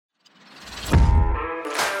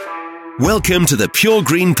Welcome to the Pure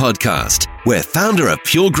Green Podcast, where founder of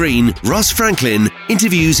Pure Green, Ross Franklin,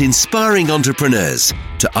 interviews inspiring entrepreneurs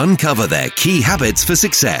to uncover their key habits for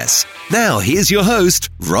success. Now, here's your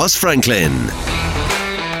host, Ross Franklin.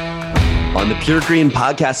 On the Pure Green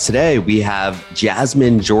Podcast today, we have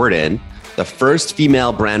Jasmine Jordan, the first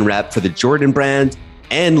female brand rep for the Jordan brand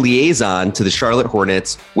and liaison to the Charlotte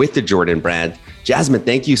Hornets with the Jordan brand. Jasmine,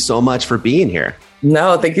 thank you so much for being here.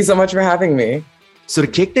 No, thank you so much for having me. So to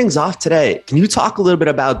kick things off today, can you talk a little bit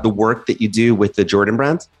about the work that you do with the Jordan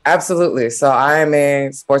brand? Absolutely. So I am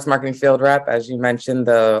a sports marketing field rep, as you mentioned,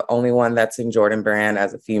 the only one that's in Jordan brand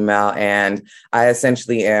as a female. And I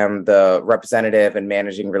essentially am the representative and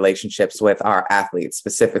managing relationships with our athletes,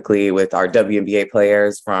 specifically with our WNBA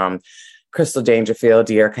players from Crystal Dangerfield,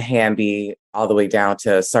 De'Erica Hamby, all the way down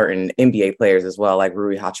to certain NBA players as well, like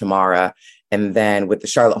Rui Hachimura. And then with the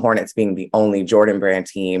Charlotte Hornets being the only Jordan brand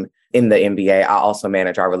team in the NBA, I also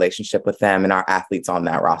manage our relationship with them and our athletes on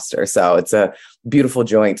that roster. So it's a beautiful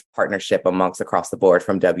joint partnership across the board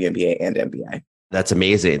from WNBA and NBA. That's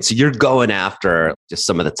amazing. So you're going after just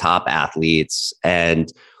some of the top athletes, and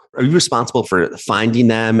are you responsible for finding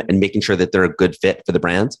them and making sure that they're a good fit for the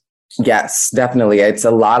brand? Yes, definitely. It's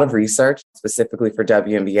a lot of research specifically for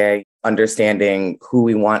WNBA, understanding who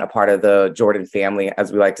we want a part of the Jordan family,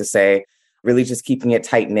 as we like to say, really just keeping it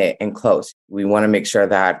tight knit and close. We want to make sure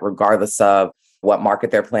that regardless of what market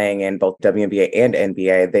they're playing in, both WNBA and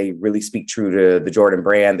NBA, they really speak true to the Jordan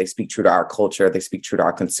brand. They speak true to our culture. They speak true to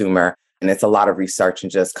our consumer. And it's a lot of research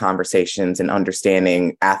and just conversations and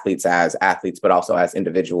understanding athletes as athletes, but also as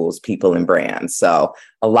individuals, people, and brands. So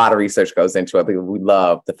a lot of research goes into it, but we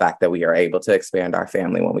love the fact that we are able to expand our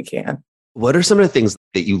family when we can. What are some of the things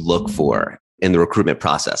that you look for in the recruitment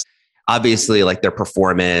process? Obviously, like their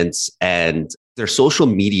performance and their social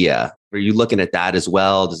media. Are you looking at that as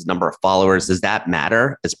well? Does the number of followers, does that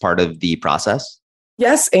matter as part of the process?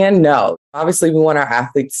 Yes and no. Obviously, we want our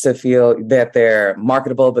athletes to feel that they're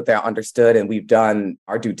marketable, but they're understood. And we've done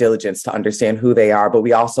our due diligence to understand who they are. But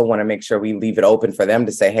we also want to make sure we leave it open for them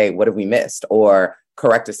to say, hey, what have we missed? Or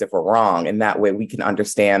correct us if we're wrong. And that way we can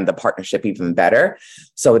understand the partnership even better.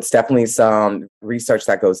 So it's definitely some research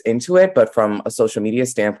that goes into it. But from a social media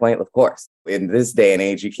standpoint, of course, in this day and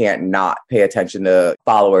age, you can't not pay attention to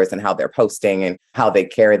followers and how they're posting and how they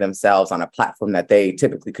carry themselves on a platform that they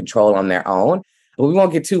typically control on their own. But we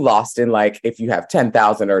won't get too lost in like if you have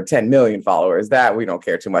 10,000 or 10 million followers, that we don't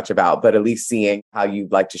care too much about, but at least seeing how you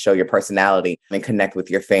like to show your personality and connect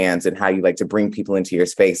with your fans and how you like to bring people into your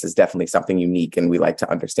space is definitely something unique. And we like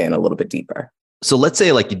to understand a little bit deeper. So let's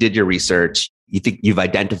say like you did your research, you think you've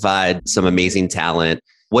identified some amazing talent.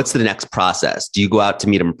 What's the next process? Do you go out to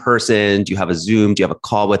meet them in person? Do you have a Zoom? Do you have a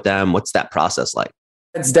call with them? What's that process like?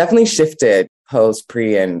 It's definitely shifted post,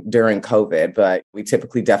 pre, and during COVID, but we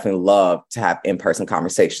typically definitely love to have in-person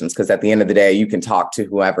conversations because at the end of the day, you can talk to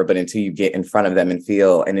whoever, but until you get in front of them and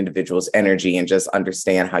feel an individual's energy and just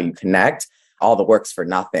understand how you connect, all the work's for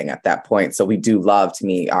nothing at that point. So we do love to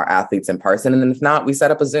meet our athletes in person. And then if not, we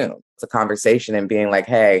set up a Zoom. It's a conversation and being like,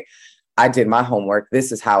 hey, I did my homework.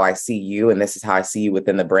 This is how I see you. And this is how I see you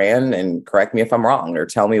within the brand. And correct me if I'm wrong, or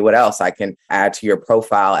tell me what else I can add to your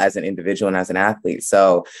profile as an individual and as an athlete.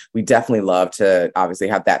 So we definitely love to obviously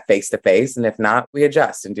have that face-to-face. And if not, we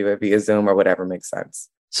adjust and do it via Zoom or whatever makes sense.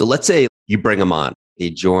 So let's say you bring them on, they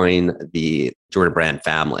join the Jordan brand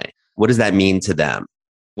family. What does that mean to them?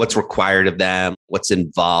 What's required of them? What's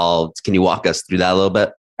involved? Can you walk us through that a little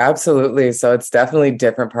bit? Absolutely. So it's definitely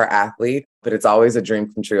different per athlete, but it's always a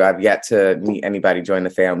dream come true. I've yet to meet anybody join the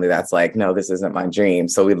family that's like, no, this isn't my dream.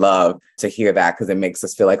 So we love to hear that because it makes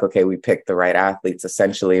us feel like, okay, we picked the right athletes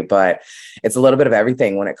essentially, but it's a little bit of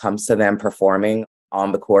everything when it comes to them performing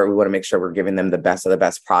on the court. We want to make sure we're giving them the best of the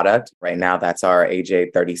best product. Right now, that's our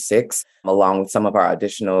AJ 36, along with some of our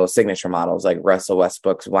additional signature models like Russell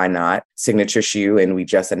Westbrook's Why Not signature shoe. And we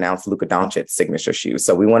just announced Luka Doncic's signature shoe.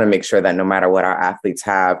 So we want to make sure that no matter what our athletes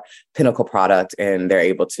have, pinnacle product, and they're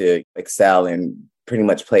able to excel and pretty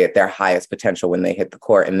much play at their highest potential when they hit the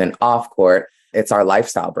court. And then off court, it's our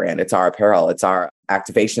lifestyle brand. It's our apparel. It's our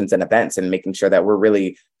activations and events and making sure that we're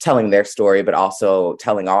really telling their story, but also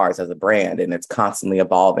telling ours as a brand. And it's constantly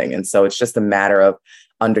evolving. And so it's just a matter of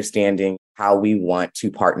understanding how we want to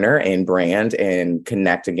partner and brand and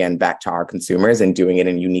connect again back to our consumers and doing it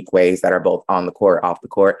in unique ways that are both on the court, off the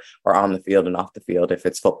court, or on the field and off the field, if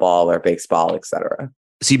it's football or baseball, et cetera.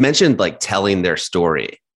 So you mentioned like telling their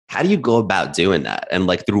story. How do you go about doing that? And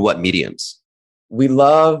like through what mediums? We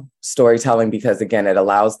love storytelling because, again, it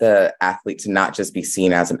allows the athlete to not just be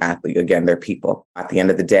seen as an athlete. Again, they're people at the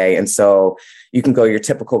end of the day. And so you can go your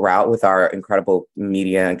typical route with our incredible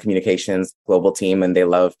media and communications global team, and they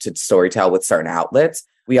love to storytell with certain outlets.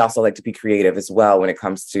 We also like to be creative as well when it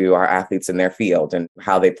comes to our athletes in their field and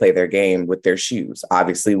how they play their game with their shoes.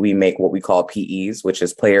 Obviously, we make what we call PEs, which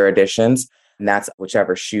is player editions. And that's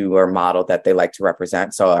whichever shoe or model that they like to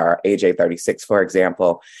represent. So our AJ36, for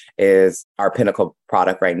example, is our pinnacle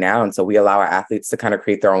product right now. And so we allow our athletes to kind of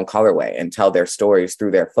create their own colorway and tell their stories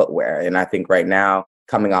through their footwear. And I think right now,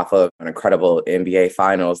 coming off of an incredible NBA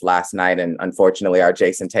finals last night, and unfortunately, our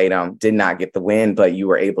Jason Tatum did not get the win, but you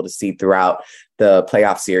were able to see throughout the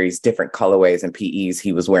playoff series different colorways and PEs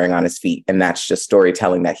he was wearing on his feet. And that's just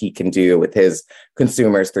storytelling that he can do with his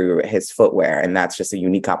consumers through his footwear. And that's just a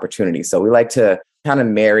unique opportunity. So we like to kind of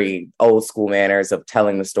marry old school manners of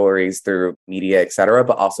telling the stories through media, et cetera,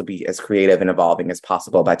 but also be as creative and evolving as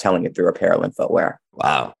possible by telling it through apparel and footwear.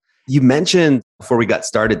 Wow. You mentioned before we got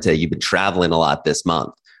started today, you've been traveling a lot this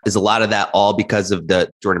month. Is a lot of that all because of the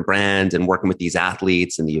Jordan brand and working with these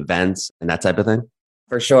athletes and the events and that type of thing?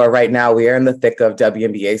 For sure. Right now, we are in the thick of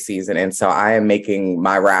WNBA season. And so I am making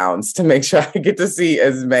my rounds to make sure I get to see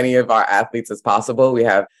as many of our athletes as possible. We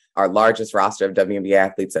have our largest roster of WNBA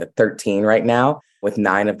athletes at 13 right now, with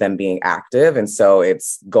 9 of them being active. And so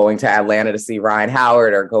it's going to Atlanta to see Ryan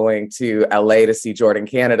Howard or going to LA to see Jordan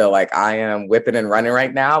Canada. Like, I am whipping and running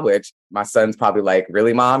right now, which my son's probably like,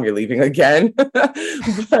 really, Mom, you're leaving again? But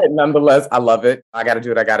nonetheless, I love it. I got to do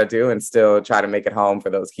what I got to do and still try to make it home for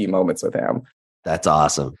those key moments with him. That's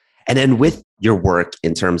awesome. And then with your work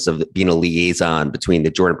in terms of being a liaison between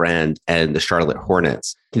the Jordan brand and the Charlotte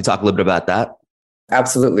Hornets, can you talk a little bit about that?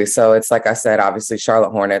 Absolutely. So it's like I said, obviously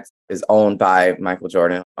Charlotte Hornets is owned by Michael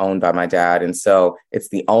Jordan, owned by my dad. And so it's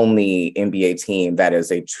the only NBA team that is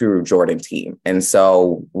a true Jordan team. And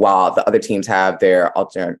so while the other teams have their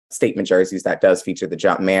alternate statement jerseys that does feature the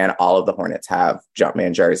Jumpman, all of the Hornets have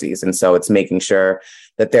Jumpman jerseys. And so it's making sure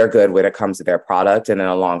that they're good when it comes to their product. And then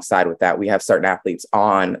alongside with that, we have certain athletes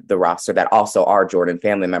on the roster that also are Jordan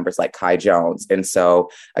family members like Kai Jones. And so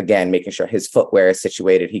again, making sure his footwear is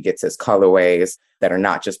situated, he gets his colorways that are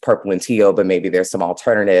not just purple and teal, but maybe there's some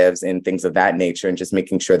alternatives and things of that nature, and just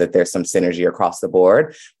making sure that there's some synergy across the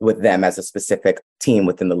board with them as a specific team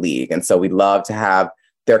within the league. And so we love to have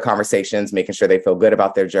their conversations, making sure they feel good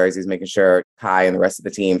about their jerseys, making sure Kai and the rest of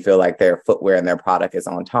the team feel like their footwear and their product is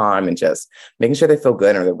on time, and just making sure they feel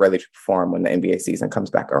good and they're ready to perform when the NBA season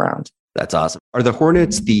comes back around. That's awesome. Are the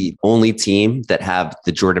Hornets the only team that have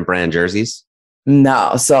the Jordan brand jerseys?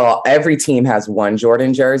 No. So every team has one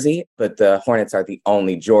Jordan jersey, but the Hornets are the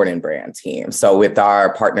only Jordan brand team. So with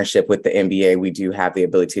our partnership with the NBA, we do have the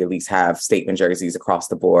ability to at least have statement jerseys across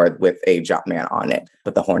the board with a Jumpman on it.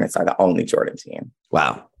 But the Hornets are the only Jordan team.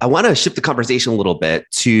 Wow. I want to shift the conversation a little bit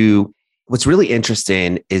to what's really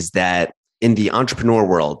interesting is that in the entrepreneur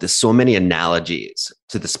world, there's so many analogies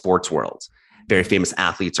to the sports world. Very famous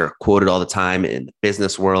athletes are quoted all the time in the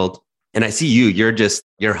business world. And I see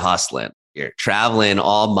you're hustling. You're traveling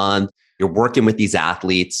all month. You're working with these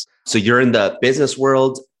athletes. So you're in the business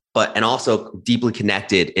world, and also deeply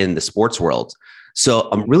connected in the sports world. So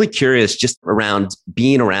I'm really curious just around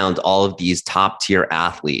being around all of these top tier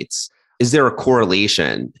athletes. Is there a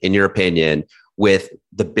correlation, in your opinion, with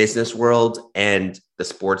the business world and the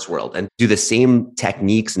sports world? And do the same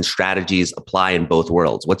techniques and strategies apply in both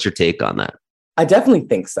worlds? What's your take on that? I definitely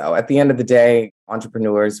think so. At the end of the day,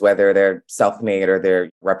 entrepreneurs, whether they're self-made or they're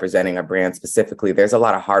representing a brand specifically, there's a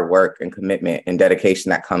lot of hard work and commitment and dedication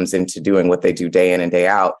that comes into doing what they do day in and day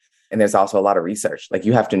out. And there's also a lot of research. Like,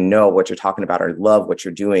 you have to know what you're talking about or love what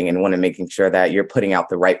you're doing and want to making sure that you're putting out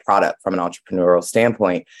the right product from an entrepreneurial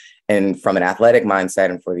standpoint. And from an athletic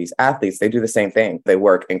mindset, and for these athletes, they do the same thing. They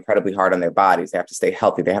work incredibly hard on their bodies. They have to stay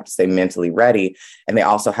healthy. They have to stay mentally ready. And they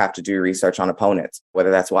also have to do research on opponents,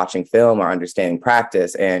 whether that's watching film or understanding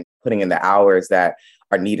practice and putting in the hours that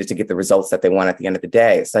are needed to get the results that they want at the end of the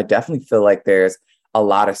day. So I definitely feel like there's a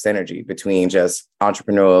lot of synergy between just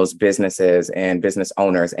entrepreneurs, businesses, and business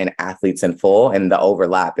owners and athletes in full. And the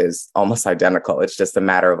overlap is almost identical. It's just a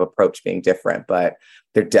matter of approach being different, but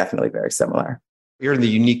they're definitely very similar. You're in the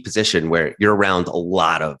unique position where you're around a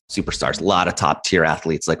lot of superstars, a lot of top tier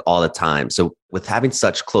athletes, like all the time. So with having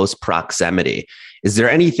such close proximity, is there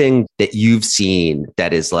anything that you've seen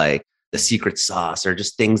that is like the secret sauce, or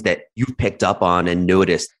just things that you've picked up on and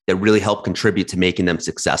noticed that really help contribute to making them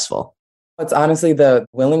successful? It's honestly the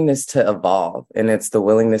willingness to evolve, and it's the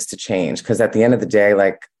willingness to change. Because at the end of the day,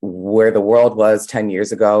 like where the world was 10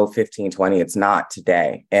 years ago, 15, 20, it's not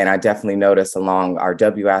today. And I definitely notice along our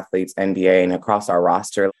W athletes, NBA, and across our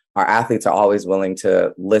roster, our athletes are always willing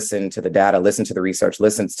to listen to the data, listen to the research,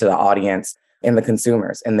 listen to the audience and the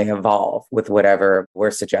consumers, and they evolve with whatever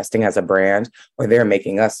we're suggesting as a brand or they're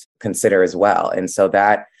making us consider as well. And so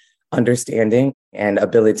that understanding and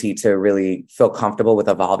ability to really feel comfortable with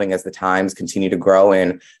evolving as the times continue to grow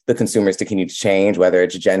and the consumers continue to change, whether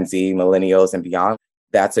it's Gen Z, millennials, and beyond.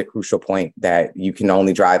 That's a crucial point that you can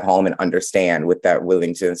only drive home and understand with that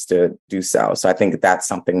willingness to do so. So I think that's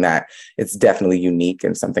something that it's definitely unique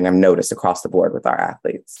and something I've noticed across the board with our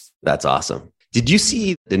athletes. That's awesome. Did you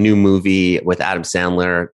see the new movie with Adam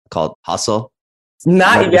Sandler called Hustle?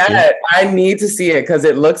 Not yet. I need to see it because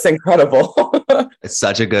it looks incredible. It's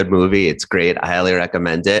such a good movie. It's great. I highly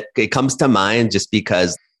recommend it. It comes to mind just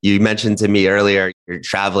because you mentioned to me earlier, you're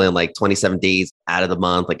traveling like 27 days out of the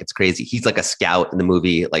month. Like it's crazy. He's like a scout in the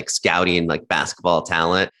movie, like scouting like basketball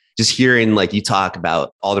talent. Just hearing like you talk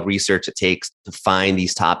about all the research it takes to find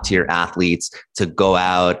these top tier athletes, to go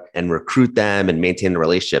out and recruit them and maintain the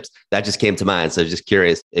relationships. That just came to mind. So just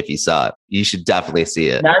curious if you saw it. You should definitely see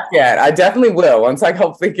it. Not yet. I definitely will. Once I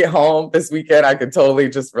hopefully get home this weekend, I could totally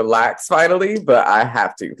just relax finally, but I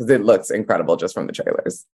have to because it looks incredible just from the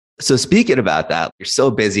trailers. So speaking about that, you're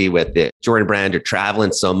so busy with the Jordan brand, you're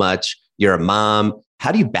traveling so much, you're a mom.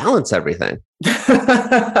 How do you balance everything?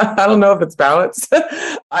 I don't know if it's balanced.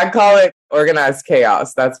 I call it organized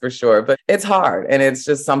chaos, that's for sure. But it's hard. And it's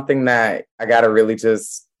just something that I got to really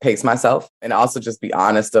just pace myself and also just be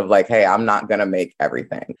honest of like, hey, I'm not going to make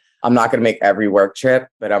everything. I'm not going to make every work trip,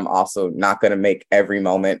 but I'm also not going to make every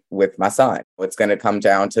moment with my son. It's going to come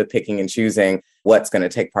down to picking and choosing what's going to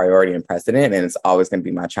take priority and precedent. And it's always going to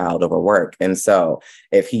be my child over work. And so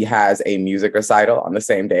if he has a music recital on the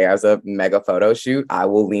same day as a mega photo shoot, I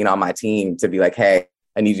will lean on my team to be like, hey,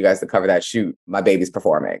 I need you guys to cover that shoot. My baby's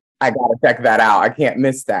performing. I got to check that out. I can't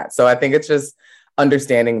miss that. So I think it's just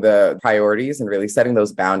understanding the priorities and really setting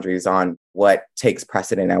those boundaries on what takes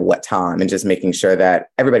precedent at what time and just making sure that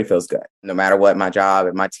everybody feels good. No matter what, my job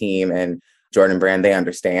and my team and Jordan Brand, they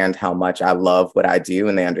understand how much I love what I do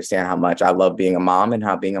and they understand how much I love being a mom and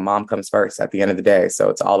how being a mom comes first at the end of the day. So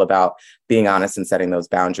it's all about being honest and setting those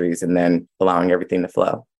boundaries and then allowing everything to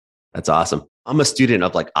flow. That's awesome. I'm a student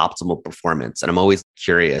of like optimal performance, and I'm always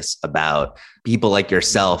curious about people like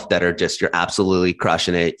yourself that are just, you're absolutely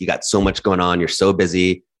crushing it. You got so much going on. You're so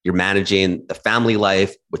busy. You're managing the family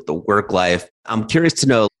life with the work life. I'm curious to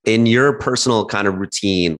know in your personal kind of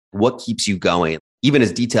routine, what keeps you going? Even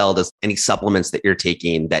as detailed as any supplements that you're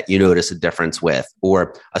taking that you notice a difference with,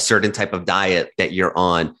 or a certain type of diet that you're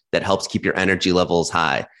on that helps keep your energy levels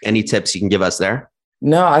high. Any tips you can give us there?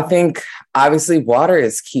 No, I think obviously water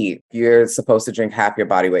is key. You're supposed to drink half your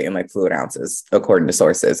body weight in like fluid ounces, according to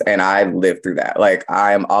sources. And I live through that. Like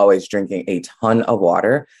I'm always drinking a ton of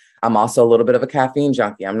water. I'm also a little bit of a caffeine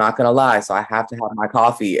junkie. I'm not going to lie. So I have to have my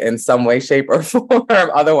coffee in some way, shape, or form.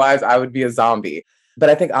 Otherwise, I would be a zombie. But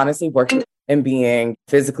I think honestly, working and being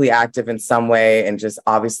physically active in some way and just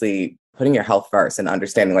obviously putting your health first and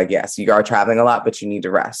understanding like, yes, you are traveling a lot, but you need to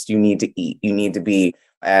rest. You need to eat. You need to be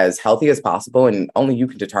as healthy as possible. And only you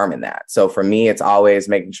can determine that. So for me, it's always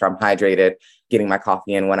making sure I'm hydrated, getting my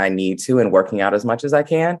coffee in when I need to and working out as much as I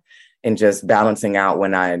can and just balancing out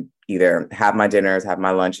when I either have my dinners, have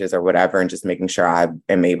my lunches or whatever, and just making sure I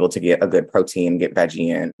am able to get a good protein, get veggie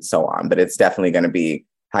in, and so on. But it's definitely going to be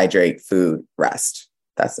hydrate, food, rest.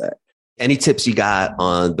 That's it. Any tips you got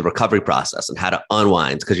on the recovery process and how to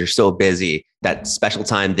unwind? Because you're so busy, that special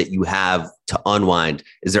time that you have to unwind,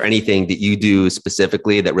 is there anything that you do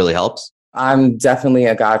specifically that really helps? I'm definitely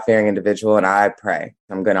a God-fearing individual and I pray.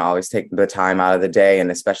 I'm going to always take the time out of the day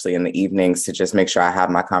and especially in the evenings to just make sure I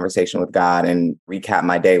have my conversation with God and recap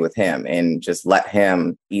my day with him and just let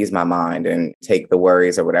him ease my mind and take the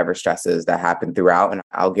worries or whatever stresses that happen throughout and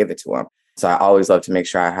I'll give it to him. So I always love to make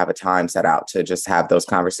sure I have a time set out to just have those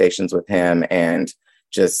conversations with him and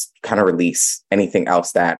just kind of release anything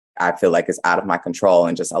else that I feel like is out of my control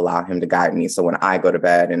and just allow him to guide me. So when I go to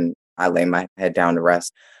bed and I lay my head down to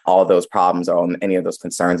rest, all of those problems or any of those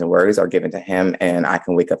concerns and worries are given to him and I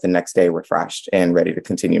can wake up the next day refreshed and ready to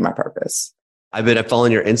continue my purpose. I've been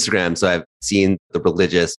following your Instagram, so I've seen the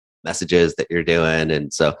religious messages that you're doing.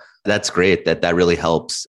 And so that's great that really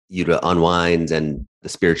helps you to unwind and the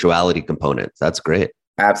spirituality component. That's great.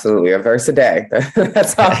 Absolutely. A verse a day.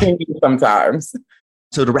 That's how we do sometimes.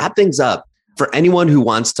 So to wrap things up, for anyone who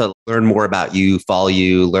wants to learn more about you, follow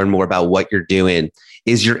you, learn more about what you're doing,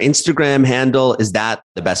 is your Instagram handle, is that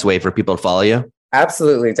the best way for people to follow you?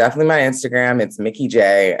 Absolutely. Definitely my Instagram. It's Mickey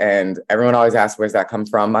J. And everyone always asks, where's that come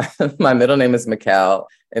from? My middle name is Mikkel.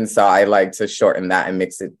 And so I like to shorten that and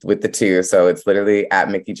mix it with the two. So it's literally at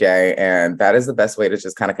Mickey J. And that is the best way to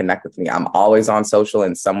just kind of connect with me. I'm always on social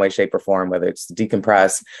in some way, shape, or form, whether it's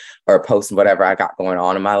decompress or post whatever I got going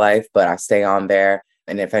on in my life, but I stay on there.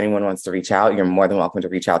 And if anyone wants to reach out, you're more than welcome to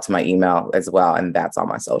reach out to my email as well. And that's on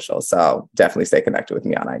my social. So definitely stay connected with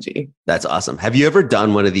me on IG. That's awesome. Have you ever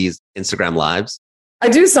done one of these Instagram lives? I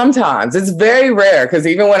do sometimes. It's very rare because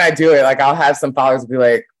even when I do it, like I'll have some followers be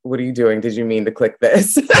like, what are you doing? Did you mean to click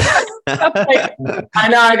this? Like, I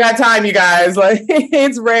know I got time, you guys. Like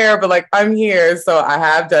it's rare, but like I'm here. So I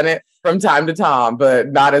have done it from time to time,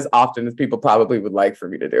 but not as often as people probably would like for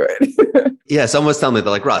me to do it. Yeah, someone was telling me,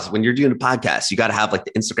 they're like, Russ, when you're doing a podcast, you got to have like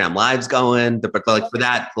the Instagram lives going. But like for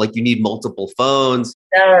that, like you need multiple phones.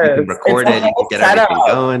 Yes, you can record it, you can get everything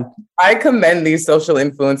going. I commend these social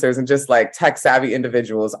influencers and just like tech savvy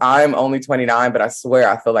individuals. I'm only 29, but I swear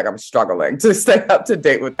I feel like I'm struggling to stay up to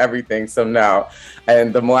date with everything. So no,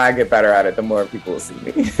 and the more I get better at it, the more people will see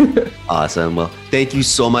me. Awesome. Well, thank you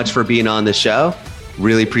so much for being on the show.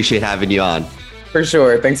 Really appreciate having you on. For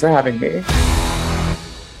sure. Thanks for having me.